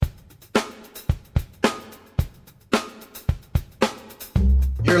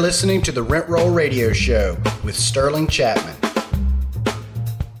listening to the Rent Roll Radio Show with Sterling Chapman.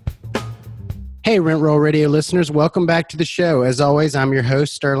 Hey, Rent Roll Radio listeners, welcome back to the show. As always, I'm your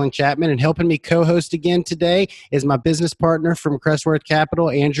host, Sterling Chapman, and helping me co-host again today is my business partner from Crestworth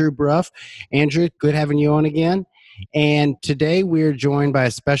Capital, Andrew Bruff. Andrew, good having you on again. And today we're joined by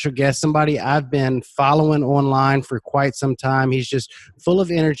a special guest, somebody I've been following online for quite some time. He's just full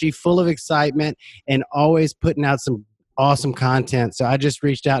of energy, full of excitement, and always putting out some awesome content. So I just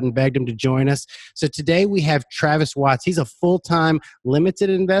reached out and begged him to join us. So today we have Travis Watts. He's a full-time limited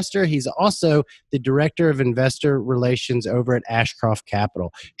investor. He's also the Director of Investor Relations over at Ashcroft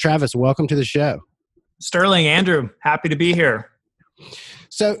Capital. Travis, welcome to the show. Sterling, Andrew, happy to be here.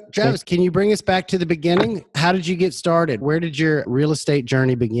 So Travis, can you bring us back to the beginning? How did you get started? Where did your real estate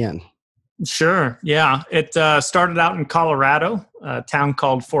journey begin? Sure. Yeah. It started out in Colorado, a town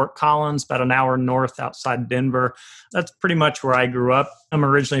called Fort Collins, about an hour north outside Denver. That's pretty much where I grew up. I'm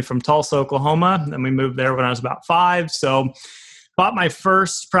originally from Tulsa, Oklahoma, and we moved there when I was about 5. So bought my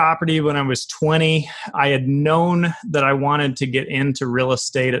first property when I was 20. I had known that I wanted to get into real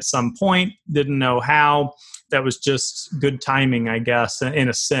estate at some point, didn't know how. That was just good timing, I guess, in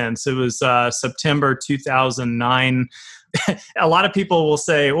a sense. It was September 2009. A lot of people will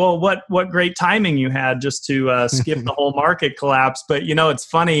say, well, what great timing you had just to skip the whole market collapse. But, you know, it's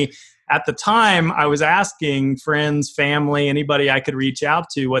funny. At the time, I was asking friends, family, anybody I could reach out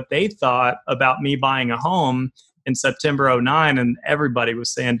to what they thought about me buying a home in September 2009. And everybody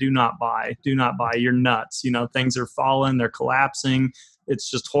was saying, do not buy. You're nuts. You know, things are falling. They're collapsing. It's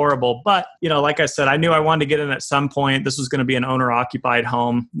just horrible. But, you know, like I said, I knew I wanted to get in at some point. This was going to be an owner-occupied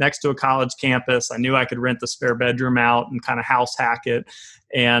home next to a college campus. I knew I could rent the spare bedroom out and kind of house hack it.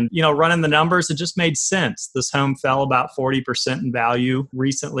 And, you know, running the numbers, it just made sense. This home fell about 40% in value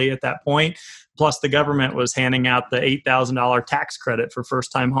recently at that point. Plus, the government was handing out the $8,000 tax credit for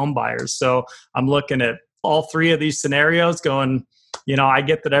first-time home buyers. So I'm looking at all three of these scenarios going, you know, I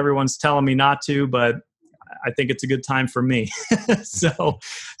get that everyone's telling me not to, but I think it's a good time for me. So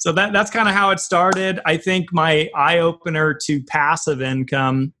that's kind of how it started. I think my eye-opener to passive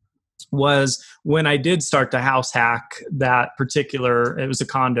income was when I did start to house hack that particular, it was a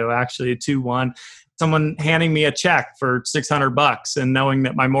condo, actually, a 2-1, someone handing me a check for $600 and knowing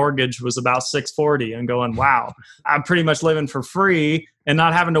that my mortgage was about $640 and going, wow, I'm pretty much living for free and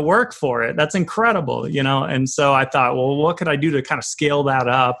not having to work for it. That's incredible, you know? And so I thought, well, what could I do to kind of scale that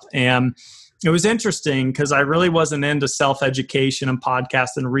up? And it was interesting because I really wasn't into self-education and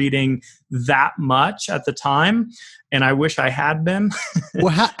podcasts and reading that much at the time. And I wish I had been.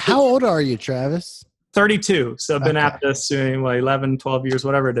 Well, how old are you, Travis? 32. So I've been at this 11, 12 years,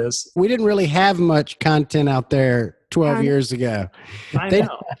 whatever it is. We didn't really have much content out there 12 years ago. I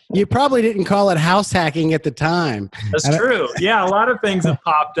know. You probably didn't call it house hacking at the time. That's true. Yeah, a lot of things have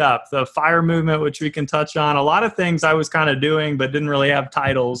popped up. The FIRE movement, which we can touch on. A lot of things I was kind of doing, but didn't really have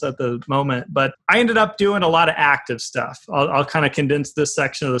titles at the moment. But I ended up doing a lot of active stuff. I'll kind of condense this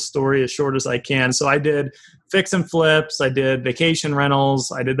section of the story as short as I can. So I did fix and flips. I did vacation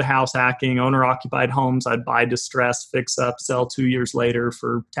rentals. I did the house hacking, owner-occupied homes. I'd buy distressed, fix up, sell 2 years later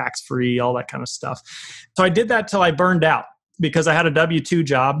for tax-free, all that kind of stuff. So I did that till I burned out because I had a W-2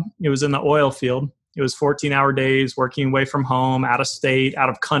 job. It was in the oil field. It was 14-hour days, working away from home, out of state, out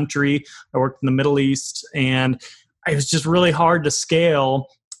of country. I worked in the Middle East, and it was just really hard to scale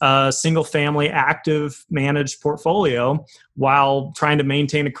a single-family, active, managed portfolio while trying to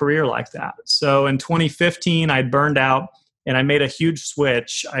maintain a career like that. So in 2015, I'd burned out, and I made a huge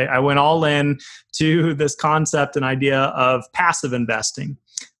switch. I went all in to this concept and idea of passive investing,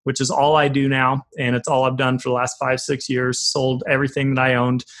 which is all I do now. And it's all I've done for the last 5-6 years, sold everything that I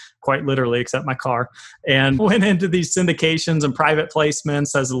owned, quite literally, except my car, and went into these syndications and private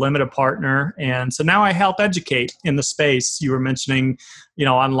placements as a limited partner. And so now I help educate in the space. You were mentioning, you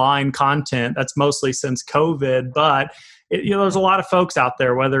know, online content. That's mostly since COVID, but there's a lot of folks out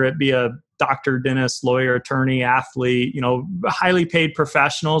there, whether it be a doctor, dentist, lawyer, attorney, athlete, you know, highly paid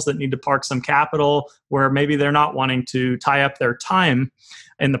professionals that need to park some capital where maybe they're not wanting to tie up their time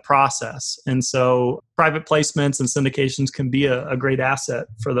in the process. And so private placements and syndications can be a great asset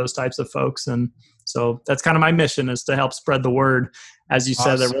for those types of folks. And so that's kind of my mission, is to help spread the word. As you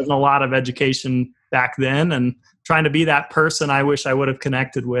said, there wasn't a lot of education back then, and trying to be that person I wish I would have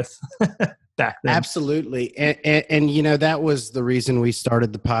connected with back then. Absolutely. And you know, that was the reason we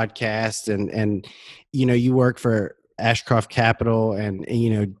started the podcast. And you know, you work for Ashcroft Capital, and you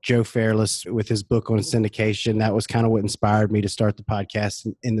know, Joe Fairless with his book on syndication. That was kind of what inspired me to start the podcast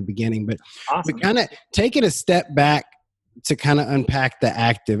in the beginning. But Awesome. kind of taking a step back to kind of unpack the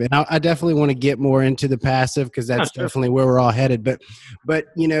active, and I definitely want to get more into the passive because Yeah, that's sure. definitely where we're all headed. But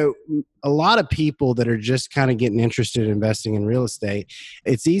a lot of people that are just kind of getting interested in investing in real estate,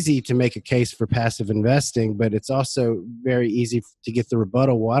 it's easy to make a case for passive investing, but it's also very easy to get the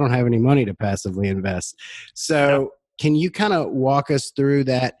rebuttal. Well, I don't have any money to passively invest. So can you kind of walk us through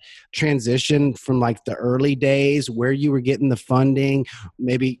that transition from like the early days where you were getting the funding,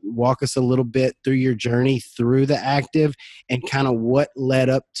 maybe walk us a little bit through your journey through the active and kind of what led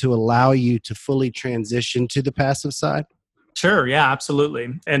up to allow you to fully transition to the passive side? Sure. Yeah, absolutely.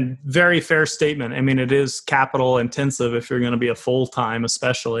 And very fair statement. I mean, it is capital intensive if you're going to be a full-time,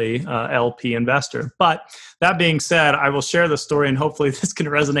 especially LP investor. But that being said, I will share the story and hopefully this can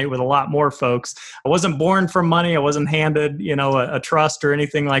resonate with a lot more folks. I wasn't born from money. I wasn't handed, a trust or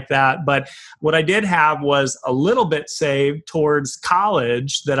anything like that. But what I did have was a little bit saved towards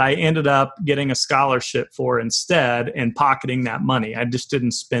college that I ended up getting a scholarship for instead and pocketing that money. I just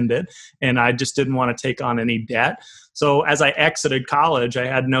didn't spend it and I just didn't want to take on any debt. So as I exited college, I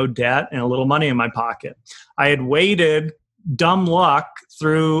had no debt and a little money in my pocket. I had waited dumb luck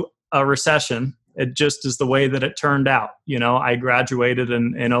through a recession. It just is the way that it turned out. I graduated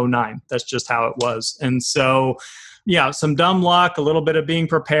in 09. That's just how it was. And so, yeah, some dumb luck, a little bit of being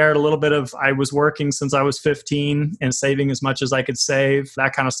prepared, a little bit of I was working since I was 15 and saving as much as I could save,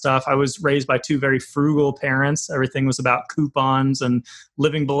 that kind of stuff. I was raised by two very frugal parents. Everything was about coupons and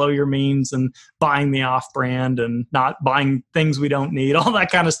living below your means and buying the off brand and not buying things we don't need. All that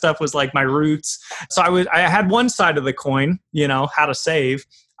kind of stuff was like my roots. So I had one side of the coin, how to save.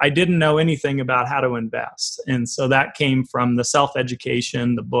 I didn't know anything about how to invest. And so that came from the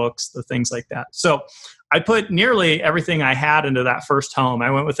self-education, the books, the things like that. So I put nearly everything I had into that first home. I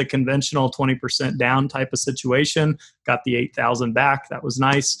went with a conventional 20% down type of situation, got the 8,000 back. That was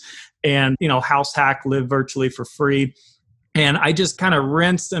nice. And, house hack, live virtually for free. And I just kind of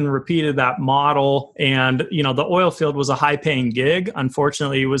rinsed and repeated that model. And, the oil field was a high paying gig.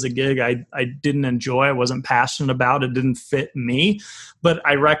 Unfortunately, it was a gig I didn't enjoy. I wasn't passionate about. It didn't fit me. But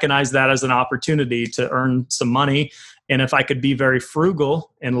I recognized that as an opportunity to earn some money. And if I could be very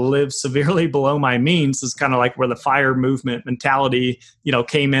frugal and live severely below my means, is kind of like where the FIRE movement mentality,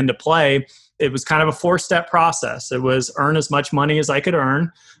 came into play. It was kind of a 4-step process. It was earn as much money as I could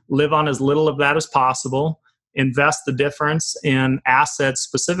earn, live on as little of that as possible, invest the difference in assets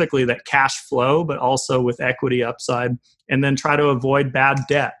specifically that cash flow, but also with equity upside, and then try to avoid bad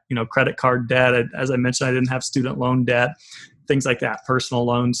debt, credit card debt. As I mentioned, I didn't have student loan debt, things like that, personal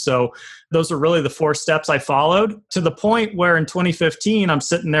loans. So those are really the 4 steps I followed to the point where in 2015, I'm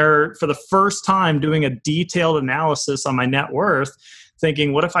sitting there for the first time doing a detailed analysis on my net worth,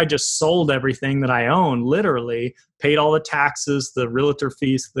 thinking, what if I just sold everything that I own, literally paid all the taxes, the realtor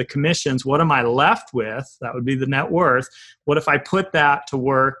fees, the commissions? What am I left with? That would be the net worth. What if I put that to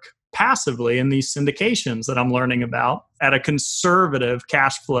work passively in these syndications that I'm learning about at a conservative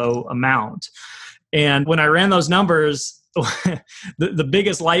cash flow amount? And when I ran those numbers, the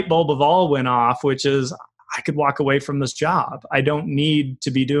biggest light bulb of all went off, which is I could walk away from this job. I don't need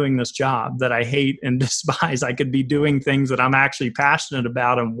to be doing this job that I hate and despise. I could be doing things that I'm actually passionate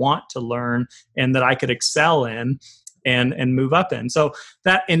about and want to learn and that I could excel in and move up in. So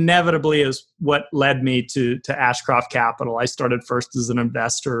that inevitably is what led me to Ashcroft Capital. I started first as an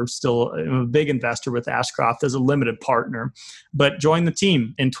investor, still I'm a big investor with Ashcroft as a limited partner, but joined the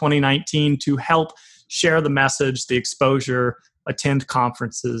team in 2019 to help share the message, the exposure, attend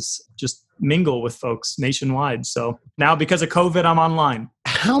conferences, just mingle with folks nationwide. So now because of COVID, I'm online.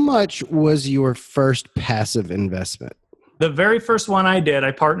 How much was your first passive investment? The very first one I did,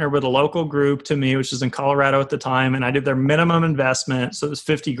 I partnered with a local group to me, which was in Colorado at the time, and I did their minimum investment. So it was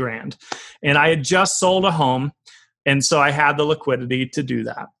 50 grand. And I had just sold a home. And so I had the liquidity to do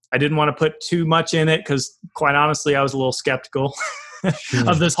that. I didn't want to put too much in it because quite honestly, I was a little skeptical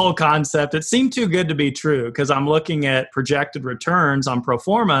of this whole concept. It seemed too good to be true because I'm looking at projected returns on pro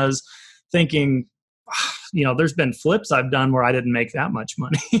formas thinking, there's been flips I've done where I didn't make that much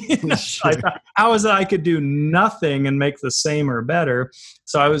money. I thought, how is it I could do nothing and make the same or better?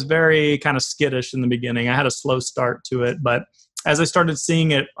 So I was very kind of skittish in the beginning. I had a slow start to it, but as I started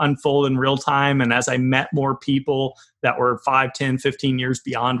seeing it unfold in real time and as I met more people that were 5, 10, 15 years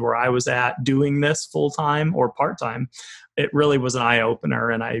beyond where I was at doing this full-time or part-time, it really was an eye-opener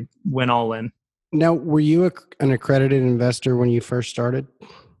and I went all in. Now, were you an accredited investor when you first started?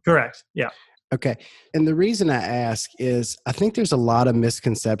 Correct. Yeah. Okay. And the reason I ask is I think there's a lot of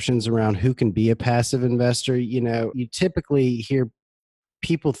misconceptions around who can be a passive investor. You typically hear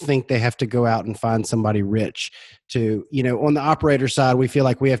people think they have to go out and find somebody rich to, on the operator side, we feel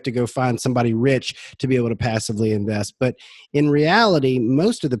like we have to go find somebody rich to be able to passively invest. But in reality,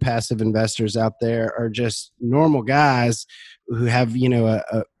 most of the passive investors out there are just normal guys who have,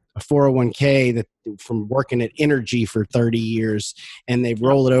 a 401k that from working at energy for 30 years, and they've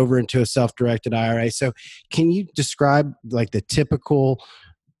rolled it over into a self-directed IRA. So can you describe like the typical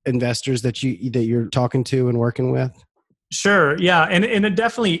investors that you're talking to and working with? Sure. Yeah. And it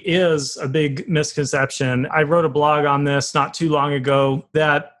definitely is a big misconception. I wrote a blog on this not too long ago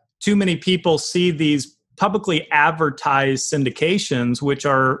that too many people see these publicly advertised syndications, which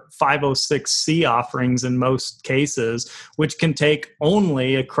are 506c offerings in most cases, which can take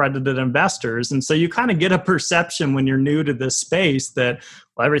only accredited investors. And so you kind of get a perception when you're new to this space that,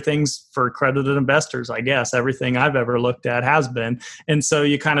 well, everything's for accredited investors. I guess everything I've ever looked at has been. And so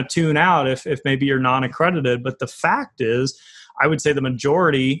you kind of tune out if maybe you're non-accredited. But the fact is, I would say the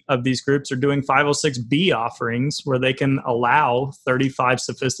majority of these groups are doing 506B offerings where they can allow 35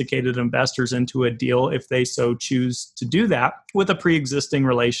 sophisticated investors into a deal if they so choose to do that with a pre-existing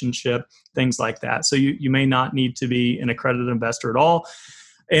relationship, things like that. So you may not need to be an accredited investor at all.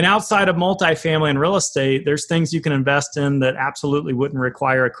 And outside of multifamily and real estate, there's things you can invest in that absolutely wouldn't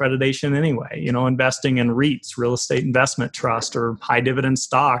require accreditation anyway. Investing in REITs, real estate investment trust, or high dividend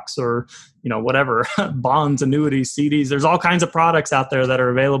stocks, or whatever, bonds, annuities, CDs. There's all kinds of products out there that are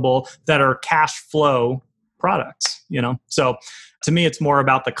available that are cash flow products. So to me, it's more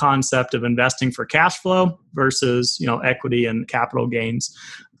about the concept of investing for cash flow versus equity and capital gains.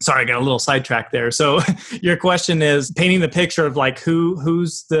 Sorry, I got a little sidetracked there. So your question is painting the picture of like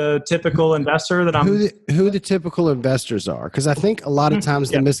who's the typical investor that I'm... Who the typical investors are. Because I think a lot of times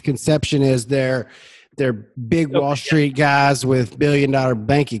the misconception is they're big Wall Street guys with billion-dollar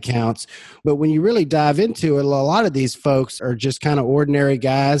bank accounts. But when you really dive into it, a lot of these folks are just kind of ordinary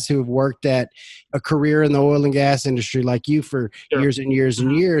guys who have worked at a career in the oil and gas industry like you for years and years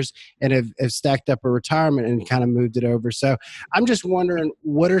and years, and have stacked up a retirement and kind of moved it over. So I'm just wondering,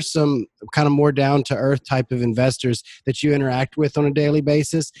 what are some kind of more down-to-earth type of investors that you interact with on a daily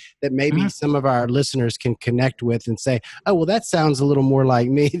basis that maybe some of our listeners can connect with and say, oh, well, that sounds a little more like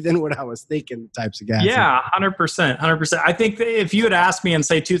me than what I was thinking types of guys? Yeah, 100%. I think that if you had asked me in,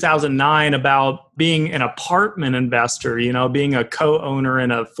 say, 2009 about being an apartment investor, being a co-owner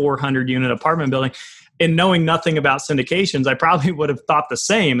in a 400-unit apartment building, and knowing nothing about syndications, I probably would have thought the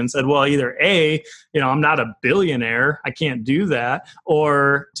same and said, well, either A, I'm not a billionaire, I can't do that,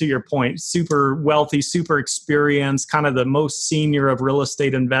 or to your point, super wealthy, super experienced, kind of the most senior of real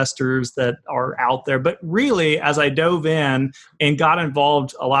estate investors that are out there. But really, as I dove in and got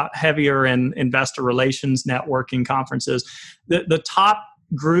involved a lot heavier in investor relations, networking conferences, the top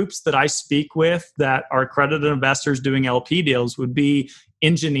groups that I speak with that are accredited investors doing LP deals would be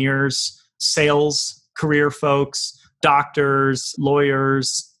engineers, sales, career folks, doctors,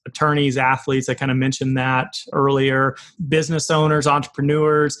 lawyers, attorneys, athletes. I kind of mentioned that earlier. Business owners,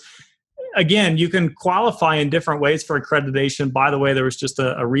 entrepreneurs. Again, you can qualify in different ways for accreditation. By the way, there was just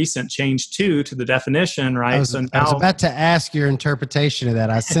a recent change too to the definition, right? I was about to ask your interpretation of that.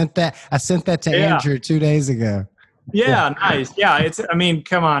 I sent that to Andrew 2 days ago. Yeah, nice. Yeah,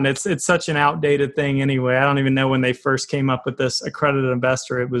 come on. It's such an outdated thing anyway. I don't even know when they first came up with this accredited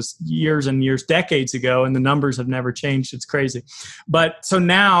investor. It was years and years, decades ago, and the numbers have never changed. It's crazy. But so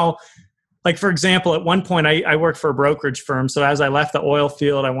now, like, for example, at one point I worked for a brokerage firm. So as I left the oil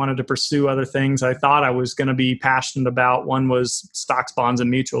field, I wanted to pursue other things I thought I was going to be passionate about. One was stocks, bonds, and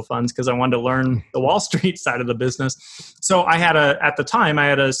mutual funds because I wanted to learn the Wall Street side of the business. So at the time, I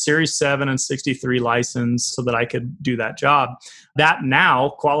had a Series 7 and 63 license so that I could do that job. That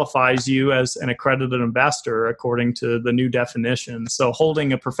now qualifies you as an accredited investor according to the new definition. So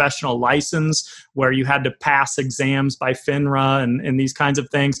holding a professional license where you had to pass exams by FINRA and these kinds of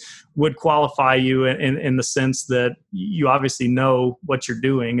things would qualify you in the sense that you obviously know what you're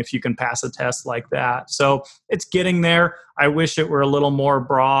doing if you can pass a test like that. So it's getting there. I wish it were a little more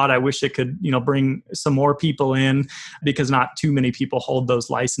broad. I wish it could, bring some more people in because not too many people hold those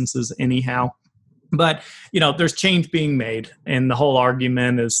licenses anyhow. But, there's change being made. And the whole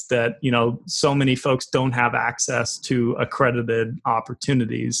argument is that, so many folks don't have access to accredited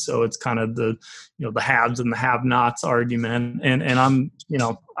opportunities. So it's kind of the haves and the have-nots argument. And I'm,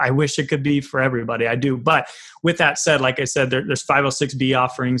 I wish it could be for everybody. I do. But with that said, like I said, there's 506B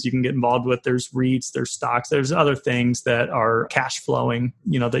offerings you can get involved with. There's REITs, there's stocks, there's other things that are cash flowing,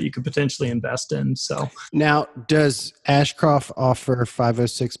 that you could potentially invest in. So now, does Ashcroft offer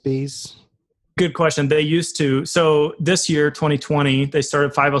 506Bs? Good question. They used to. So this year, 2020, they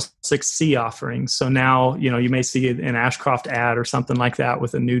started 506c offerings. So now, you may see an Ashcroft ad or something like that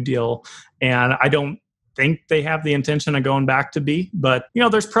with a new deal. And I don't think they have the intention of going back to B, but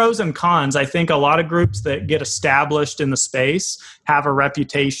there's pros and cons. I think a lot of groups that get established in the space have a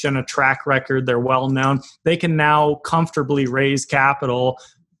reputation, a track record, they're well known. They can now comfortably raise capital,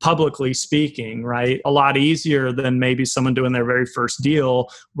 publicly speaking, right? A lot easier than maybe someone doing their very first deal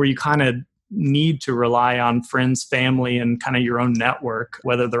where you kind of need to rely on friends, family, and kind of your own network,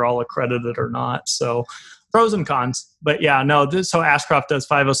 whether they're all accredited or not. So pros and cons. But yeah, no, so Ashcroft does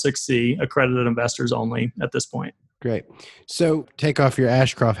 506c, accredited investors only at this point. Great. So take off your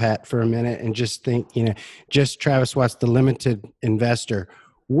Ashcroft hat for a minute and just think, just Travis Watts, the limited investor.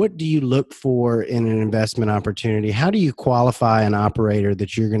 What do you look for in an investment opportunity? How do you qualify an operator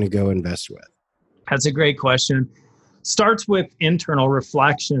that you're going to go invest with? That's a great question. Starts with internal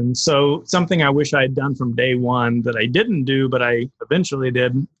reflection. So something I wish I had done from day one that I didn't do, but I eventually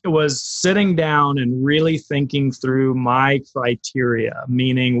did, it was sitting down and really thinking through my criteria,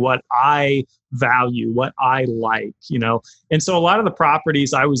 meaning what I value, what I like, And so a lot of the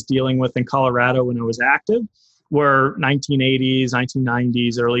properties I was dealing with in Colorado when I was active were 1980s,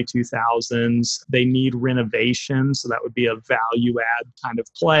 1990s, early 2000s. They need renovation. So that would be a value add kind of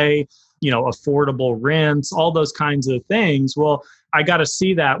play. Affordable rents, all those kinds of things. Well, I got to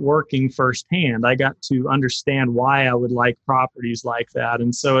see that working firsthand. I got to understand why I would like properties like that.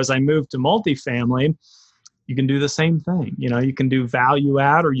 And so as I moved to multifamily, you can do the same thing. You can do value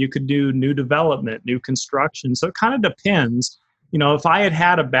add or you could do new development, new construction. So it kind of depends. If I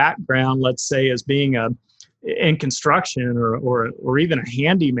had a background, let's say, as being in construction or even a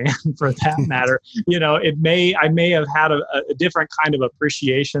handyman for that matter, I may have had a different kind of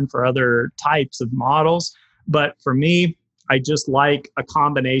appreciation for other types of models. But for me, I just like a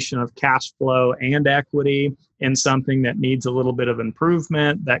combination of cash flow and equity in something that needs a little bit of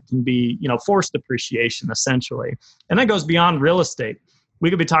improvement that can be, forced appreciation essentially. And that goes beyond real estate. We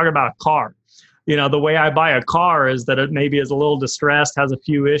could be talking about a car. The way I buy a car is that it maybe is a little distressed, has a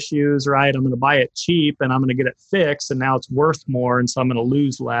few issues, right? I'm going to buy it cheap and I'm going to get it fixed and now it's worth more. And so I'm going to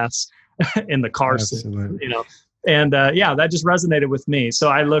lose less in the car system, And that just resonated with me. So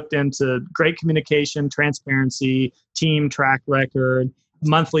I looked into great communication, transparency, team track record,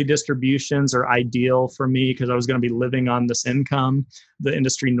 monthly distributions are ideal for me because I was going to be living on this income. The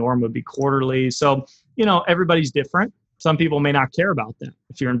industry norm would be quarterly. So, everybody's different. Some people may not care about that.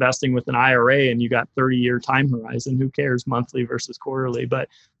 If you're investing with an IRA and you got 30-year time horizon, who cares monthly versus quarterly? But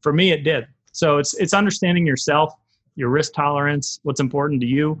for me, it did. So it's understanding yourself, your risk tolerance, what's important to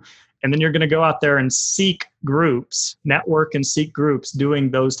you. And then you're going to go out there and seek groups, network and seek groups doing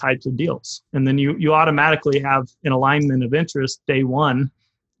those types of deals. And then you automatically have an alignment of interest day one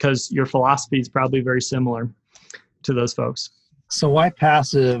because your philosophy is probably very similar to those folks. So why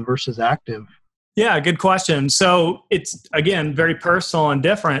passive versus active? Yeah, good question. So it's, again, very personal and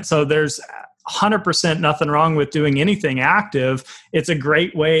different. So there's 100% nothing wrong with doing anything active. It's a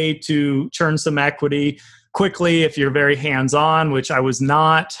great way to churn some equity quickly if you're very hands-on, which I was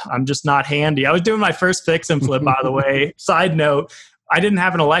not. I'm just not handy. I was doing my first fix and flip, by the way. Side note, I didn't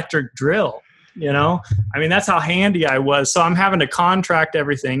have an electric drill. That's how handy I was. So I'm having to contract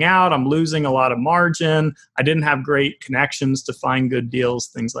everything out. I'm losing a lot of margin. I didn't have great connections to find good deals,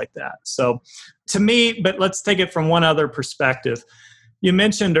 things like that. So to me, but let's take it from one other perspective. You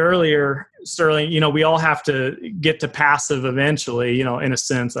mentioned earlier, Sterling, we all have to get to passive eventually, in a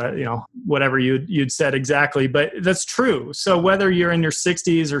sense, whatever you'd said exactly, but that's true. So whether you're in your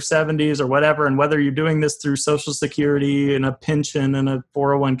 60s or 70s or whatever, and whether you're doing this through Social Security and a pension and a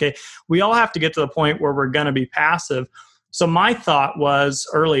 401k, we all have to get to the point where we're going to be passive. So my thought was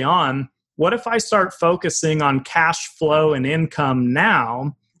early on, what if I start focusing on cash flow and income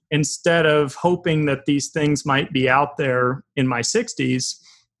now, instead of hoping that these things might be out there in my 60s,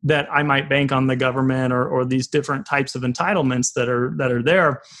 that I might bank on the government or these different types of entitlements that are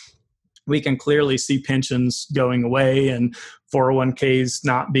there. We can clearly see pensions going away and 401ks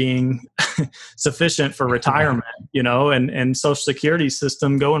not being sufficient for retirement, and Social Security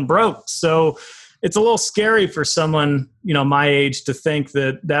system going broke. So it's a little scary for someone, my age to think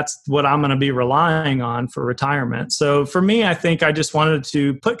that that's what I'm going to be relying on for retirement. So for me, I think I just wanted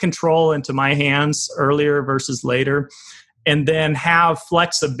to put control into my hands earlier versus later, and then have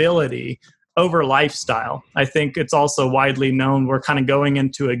flexibility over lifestyle. I think it's also widely known we're kind of going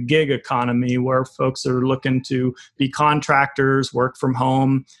into a gig economy where folks are looking to be contractors, work from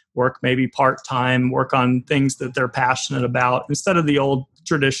home, work maybe part-time, work on things that they're passionate about, instead of the old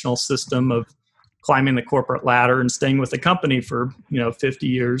traditional system of climbing the corporate ladder and staying with the company for, 50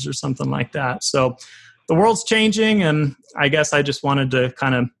 years or something like that. So the world's changing, and I guess I just wanted to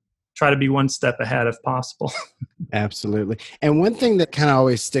kind of try to be one step ahead if possible. Absolutely. And one thing that kind of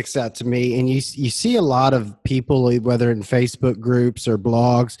always sticks out to me, and you see a lot of people, whether in Facebook groups or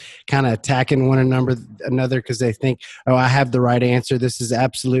blogs, kind of attacking one another because they think, oh, I have the right answer. This is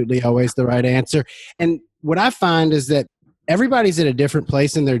absolutely always the right answer. And what I find is that everybody's at a different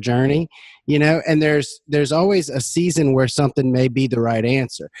place in their journey, and there's always a season where something may be the right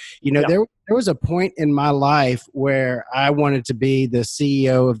answer. Yeah. There was a point in my life where I wanted to be the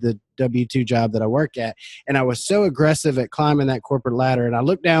CEO of the W-2 job that I work at. And I was so aggressive at climbing that corporate ladder. And I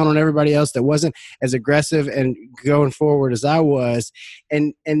looked down on everybody else that wasn't as aggressive and going forward as I was.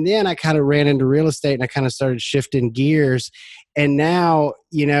 And then I kind of ran into real estate and I kind of started shifting gears. And now,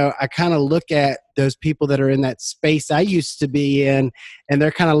 I kind of look at those people that are in that space I used to be in, and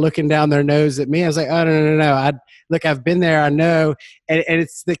they're kind of looking down their nose at me. I was like, oh, no. I've been there. I know. And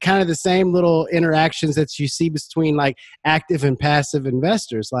it's the kind of the same little interactions that you see between like active and passive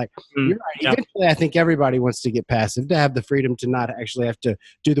investors. Like, you're right. Yeah. Eventually, I think everybody wants to get passive, to have the freedom to not actually have to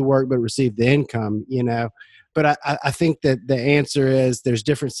do the work, but receive the income, But I think that the answer is there's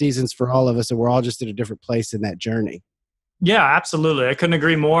different seasons for all of us, and we're all just at a different place in that journey. Yeah, absolutely. I couldn't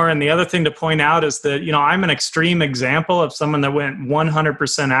agree more. And the other thing to point out is that, I'm an extreme example of someone that went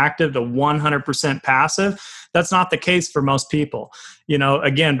 100% active to 100% passive. That's not the case for most people.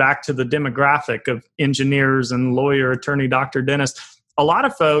 Again, back to the demographic of engineers and lawyer, attorney, doctor, dentist. A lot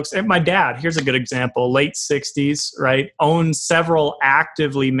of folks, and my dad, here's a good example, late 60s, right, owned several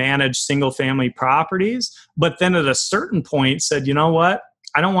actively managed single family properties, but then at a certain point said, you know what?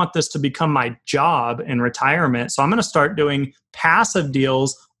 I don't want this to become my job in retirement. So I'm going to start doing passive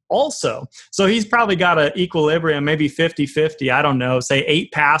deals also. So he's probably got an equilibrium, maybe 50-50, I don't know, say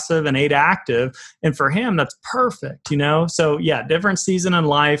 8 passive and 8 active. And for him, that's perfect, So yeah, different season in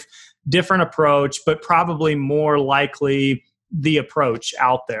life, different approach, but probably more likely the approach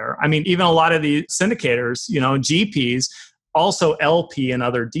out there. I mean, even a lot of the syndicators, GPs, also LP in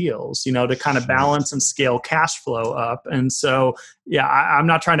other deals, to kind of balance and scale cash flow up. And so, yeah, I'm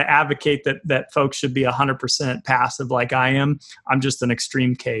not trying to advocate that folks should be 100% passive like I am. I'm just an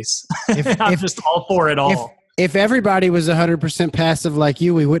extreme case. I'm just all for it all. If everybody was 100% passive like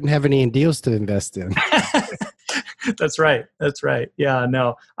you, we wouldn't have any deals to invest in. That's right. Yeah,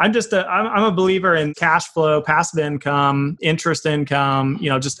 no, I'm a believer in cash flow, passive income, interest income,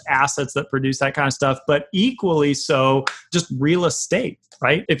 just assets that produce that kind of stuff, but equally so just real estate,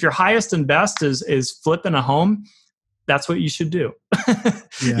 right? If your highest and best is flipping a home, that's what you should do,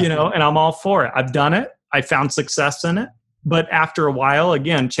 and I'm all for it. I've done it. I found success in it. But after a while,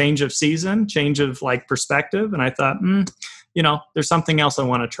 again, change of season, change of like perspective. And I thought, there's something else I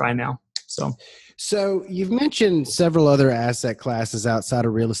want to try now. So you've mentioned several other asset classes outside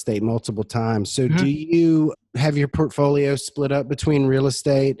of real estate multiple times. So do you have your portfolio split up between real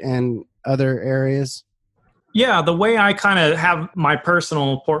estate and other areas? Yeah, the way I kind of have my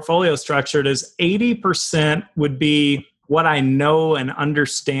personal portfolio structured is 80% would be what I know and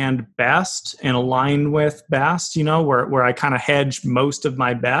understand best and align with best, where I kind of hedge most of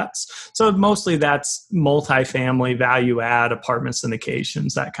my bets. So mostly that's multifamily, value add, apartment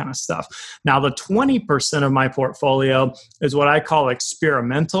syndications, that kind of stuff. Now the 20% of my portfolio is what I call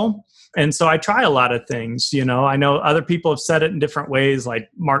experimental. And so I try a lot of things, I know other people have said it in different ways, like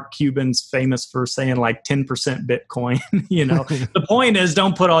Mark Cuban's famous for saying like 10% Bitcoin, The point is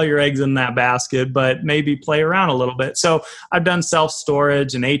don't put all your eggs in that basket, but maybe play around a little bit. So I've done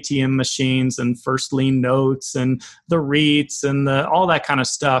self-storage and ATM machines and first lien notes and the REITs and all that kind of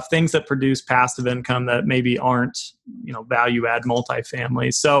stuff, things that produce passive income that maybe aren't, value add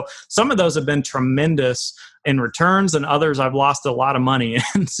multifamily. So some of those have been tremendous in returns, and others I've lost a lot of money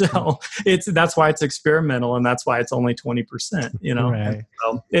in. So that's why it's experimental, and that's why it's only 20%, Right.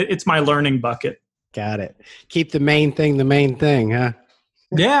 So it's my learning bucket. Got it. Keep the main thing, huh?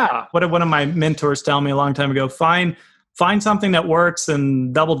 Yeah. What did one of my mentors tell me a long time ago? Find something that works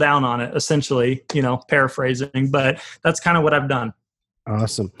and double down on it, essentially, paraphrasing, but that's kind of what I've done.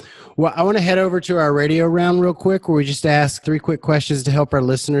 Awesome. Well, I want to head over to our radio round real quick, where we just ask 3 quick questions to help our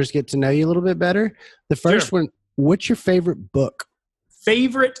listeners get to know you a little bit better. The first one, what's your favorite book?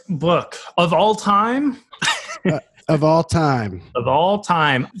 Favorite book of all time? Of all time. Of all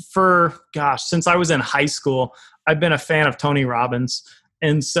time. Since I was in high school, I've been a fan of Tony Robbins.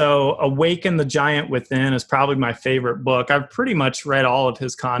 And so Awaken the Giant Within is probably my favorite book. I've pretty much read all of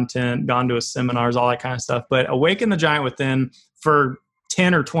his content, gone to his seminars, all that kind of stuff. But Awaken the Giant Within, for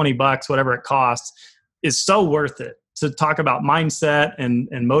 10 or 20 bucks, whatever it costs, is so worth it to talk about mindset and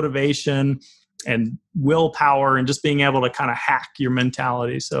motivation. and willpower and just being able to kind of hack your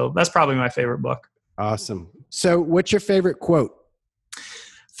mentality. So that's probably my favorite book. Awesome. So what's your favorite quote?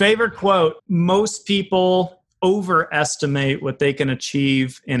 Favorite quote: most people overestimate what they can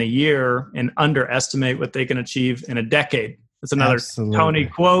achieve in a year and underestimate what they can achieve in a decade. That's another Absolutely. Tony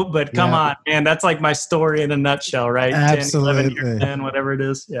quote, but come on, man, that's like my story in a nutshell, right? Absolutely. 10, 11 years in, whatever it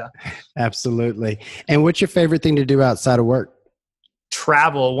is. Yeah. Absolutely. And what's your favorite thing to do outside of work?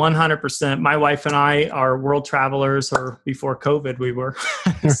 Travel, 100%. My wife and I are world travelers, or before COVID we were.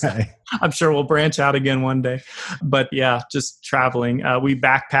 So Right. I'm sure we'll branch out again one day. But yeah, just traveling. We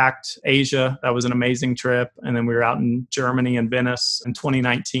backpacked Asia. That was an amazing trip. And then we were out in Germany and Venice in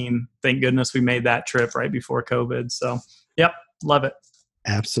 2019. Thank goodness we made that trip right before COVID. So yep, love it.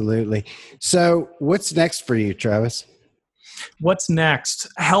 Absolutely. So what's next for you, Travis? What's next?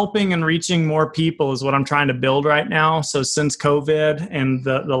 Helping and reaching more people is what I'm trying to build right now. So since COVID and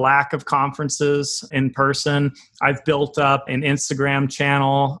the lack of conferences in person, I've built up an Instagram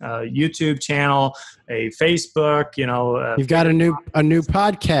channel, a YouTube channel, a Facebook, You've got a new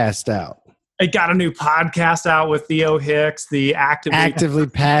podcast out. I got a new podcast out with Theo Hicks, the Actively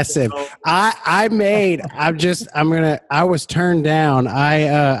Passive. I was turned down.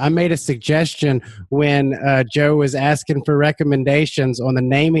 I made a suggestion when Joe was asking for recommendations on the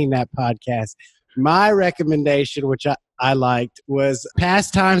naming that podcast. My recommendation, which I liked, was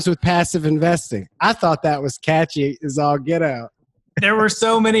Pastimes with Passive Investing. I thought that was catchy as all get out. There were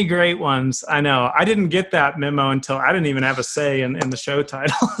so many great ones. I know. I didn't get that memo until I didn't even have a say in the show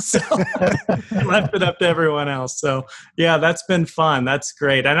title. So I left it up to everyone else. So yeah, that's been fun. That's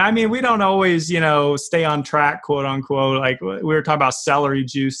great. And I mean, we don't always, stay on track, quote unquote. Like we were talking about celery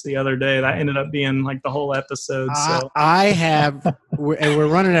juice the other day. That ended up being like the whole episode. So I have, and we're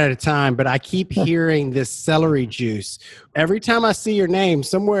running out of time, but I keep hearing this celery juice. Every time I see your name,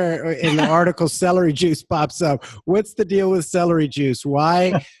 somewhere in the article, celery juice pops up. What's the deal with celery juice?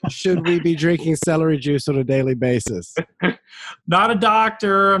 Why should we be drinking celery juice on a daily basis? Not a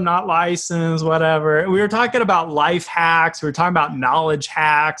doctor. I'm not licensed, whatever. We were talking about life hacks. We were talking about knowledge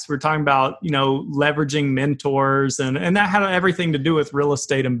hacks. We were talking about, leveraging mentors. And that had everything to do with real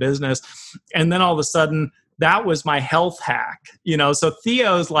estate and business. And then all of a sudden, that was my health hack, so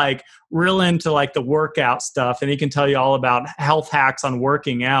Theo's like real into like the workout stuff, and he can tell you all about health hacks on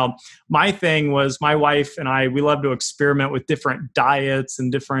working out. My thing was my wife and I, we love to experiment with different diets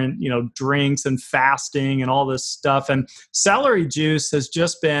and different, drinks and fasting and all this stuff. And celery juice has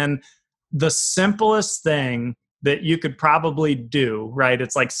just been the simplest thing that you could probably do, right?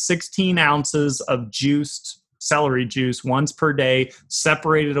 It's like 16 ounces of juiced celery juice once per day,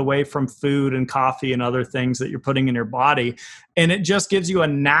 separated away from food and coffee and other things that you're putting in your body. And it just gives you a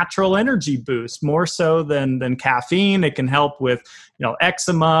natural energy boost, more so than caffeine. It can help with,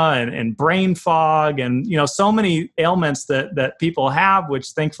 eczema and brain fog and, so many ailments that people have, which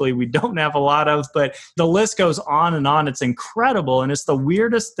thankfully we don't have a lot of, but the list goes on and on. It's incredible. And it's the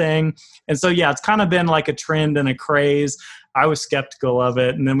weirdest thing. And so, yeah, it's kind of been like a trend and a craze. I was skeptical of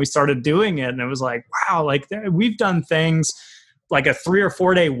it. And then we started doing it. And it was like, wow, like we've done things like a 3 or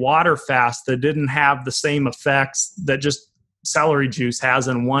 4 day water fast that didn't have the same effects that just celery juice has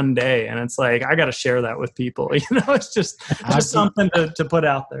in one day. And it's like, I got to share that with people. It's just something to put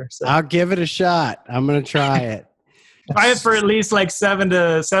out there. So I'll give it a shot. I'm going to try it. Try it for at least like 7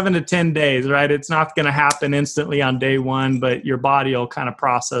 to 10 days, right? It's not going to happen instantly on day one, but your body will kind of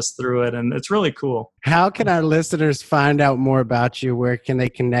process through it. And it's really cool. How can our listeners find out more about you? Where can they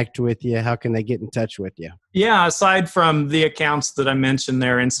connect with you? How can they get in touch with you? Yeah, aside from the accounts that I mentioned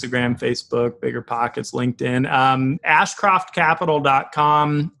there, Instagram, Facebook, BiggerPockets, LinkedIn,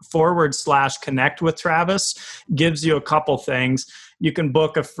 ashcroftcapital.com/connect with Travis gives you a couple things. You can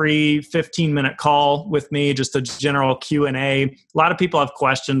book a free 15-minute call with me, just a general Q&A. A lot of people have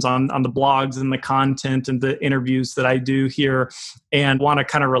questions on the blogs and the content and the interviews that I do here and want to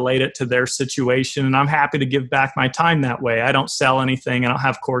kind of relate it to their situation. And I'm happy to give back my time that way. I don't sell anything. I don't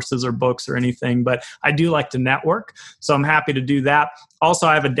have courses or books or anything, but I do like to network. So I'm happy to do that. Also,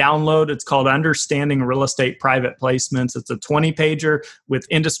 I have a download. It's called Understanding Real Estate Private Placements. It's a 20-pager with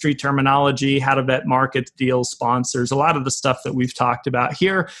industry terminology, how to vet markets, deals, sponsors, a lot of the stuff that we've talked about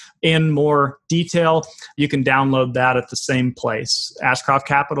here in more detail. You can download that at the same place,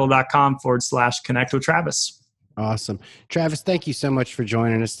 ashcroftcapital.com/connect with Travis. Awesome. Travis, thank you so much for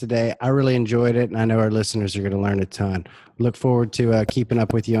joining us today. I really enjoyed it, and I know our listeners are going to learn a ton. Look forward to keeping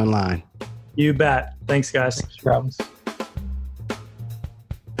up with you online. You bet. Thanks, guys. Thanks, Travis.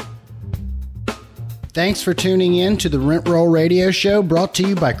 Thanks for tuning in to the Rent Roll Radio Show brought to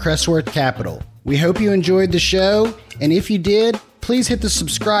you by Crestworth Capital. We hope you enjoyed the show, and if you did, please hit the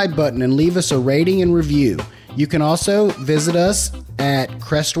subscribe button and leave us a rating and review. You can also visit us at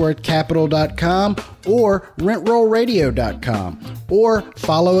crestworthcapital.com or rentrollradio.com, or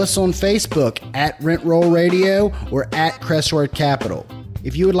follow us on Facebook at rentrollradio or at Crestworth Capital.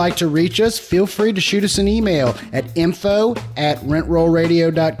 If you would like to reach us, feel free to shoot us an email at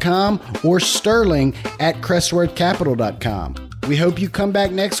info@rentrollradio.com or sterling@crestworthcapital.com. We hope you come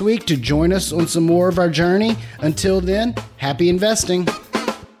back next week to join us on some more of our journey. Until then, happy investing.